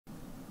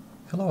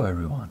Hello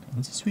everyone, in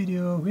this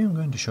video we are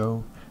going to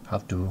show how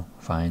to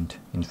find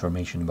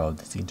information about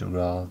this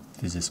integral.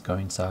 This is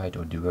coincide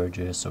or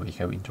diverges, so we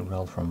have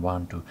integral from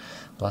 1 to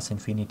plus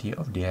infinity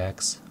of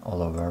dx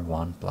all over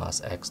 1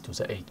 plus x to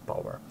the 8th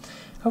power.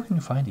 How can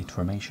you find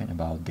information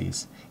about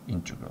this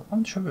integral? I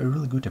want to show you a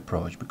really good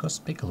approach, because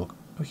take a look,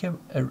 we have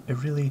a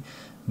really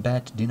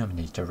bad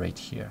denominator right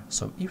here.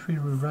 So if we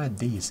rewrite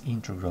this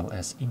integral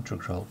as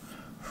integral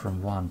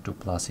from 1 to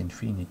plus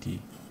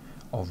infinity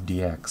of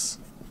dx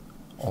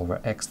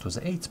over x to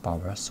the 8th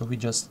power, so we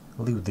just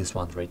leave this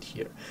one right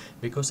here,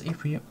 because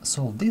if we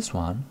solve this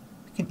one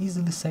we can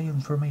easily say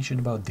information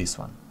about this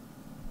one.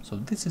 So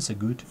this is a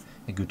good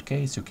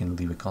case. You can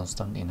leave a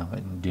constant in our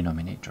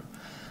denominator.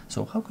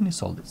 So how can you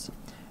solve this?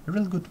 A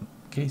really good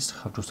case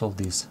how to solve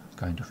this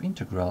kind of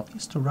integral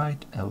is to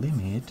write a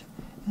limit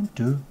and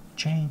to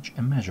change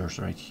a measures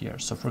right here.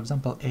 So for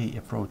example, a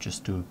approaches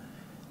to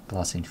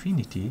plus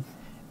infinity,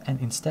 and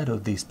instead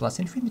of this plus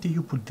infinity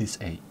you put this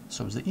a,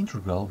 so the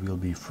integral will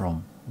be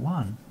from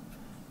 1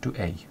 to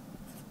a.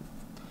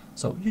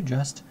 So you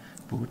just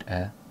put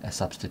a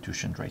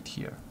substitution right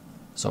here.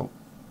 So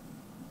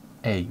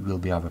a will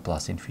be our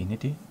plus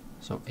infinity,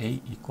 so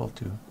a equal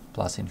to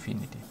plus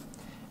infinity,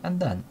 and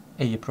then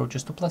a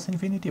approaches to plus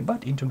infinity,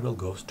 but integral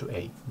goes to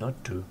a,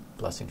 not to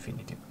plus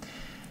infinity.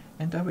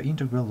 And our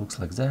integral looks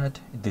like that.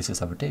 This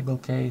is our table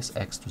case,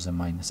 x to the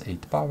minus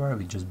 8th power.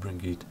 We just bring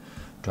it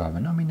to our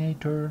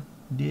denominator,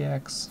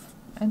 dx,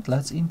 and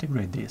let's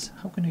integrate this.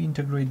 How can we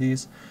integrate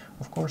this?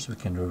 Of course we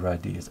can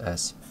rewrite this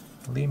as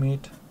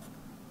limit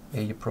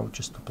a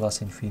approaches to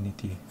plus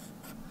infinity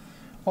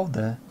of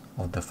the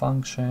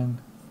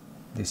function.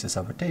 This is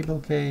our table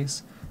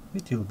case.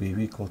 It will be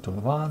equal to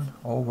 1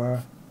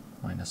 over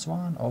minus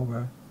 1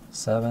 over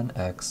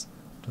 7x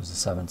to the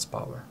 7th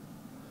power.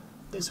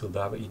 This will be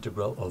our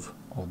integral of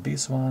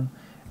this one,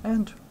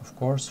 and of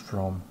course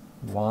from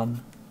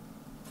 1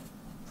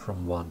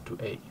 to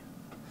a.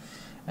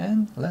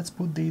 And let's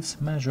put these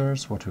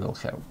measures. What we will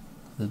have,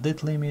 the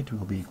that limit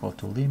will be equal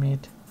to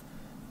limit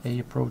a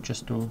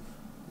approaches to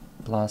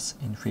plus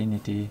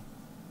infinity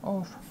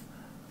of,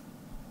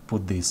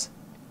 put this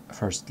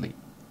firstly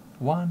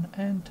 1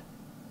 and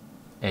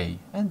a,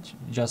 and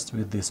just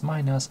with this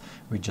minus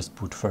we just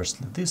put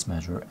firstly this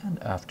measure,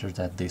 and after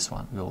that this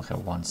one. We will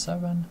have 1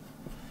 7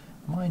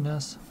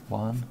 minus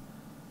 1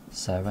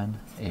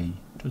 7a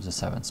to the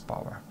 7th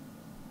power.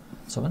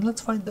 So and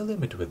let's find the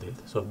limit with it.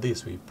 So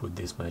this, we put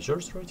these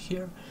measures right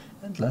here,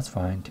 and let's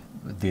find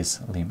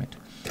this limit.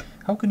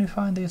 How can we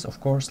find this? Of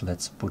course,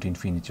 let's put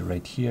infinity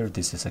right here.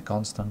 This is a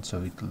constant,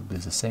 so it will be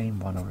the same,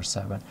 1 over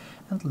 7,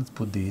 and let's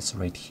put this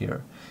right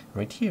here.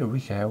 Right here we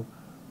have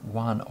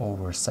 1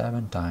 over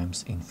 7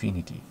 times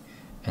infinity,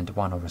 and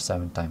 1 over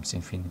 7 times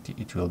infinity,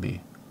 it will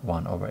be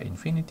 1 over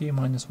infinity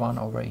minus 1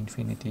 over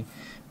infinity,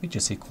 which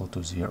is equal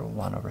to 0.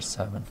 1 over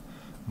 7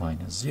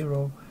 minus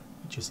 0,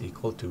 which is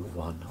equal to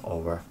 1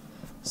 over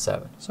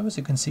 7. So as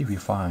you can see, we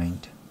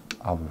find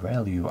our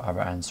value, our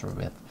answer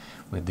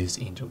with this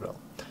integral.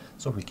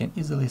 So we can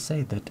easily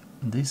say that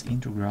this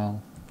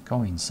integral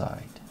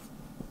coincide.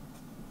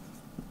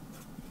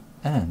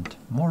 And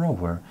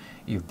moreover,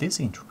 if this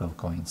integral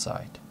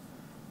coincide,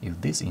 then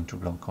this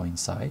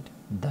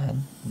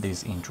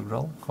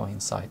integral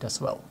coincide as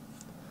well.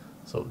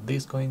 So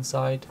this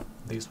coincide,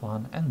 this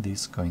one, and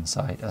this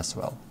coincide as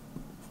well.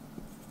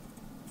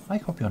 I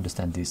hope you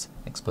understand this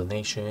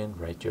explanation.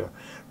 Write your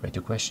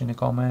question in a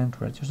comment,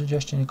 write your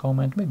suggestion in a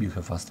comment. Maybe you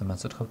have faster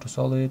method how to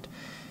solve it.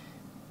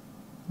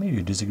 Maybe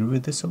you disagree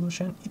with this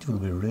solution. It will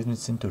be really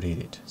interesting to read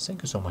it.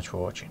 Thank you so much for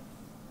watching.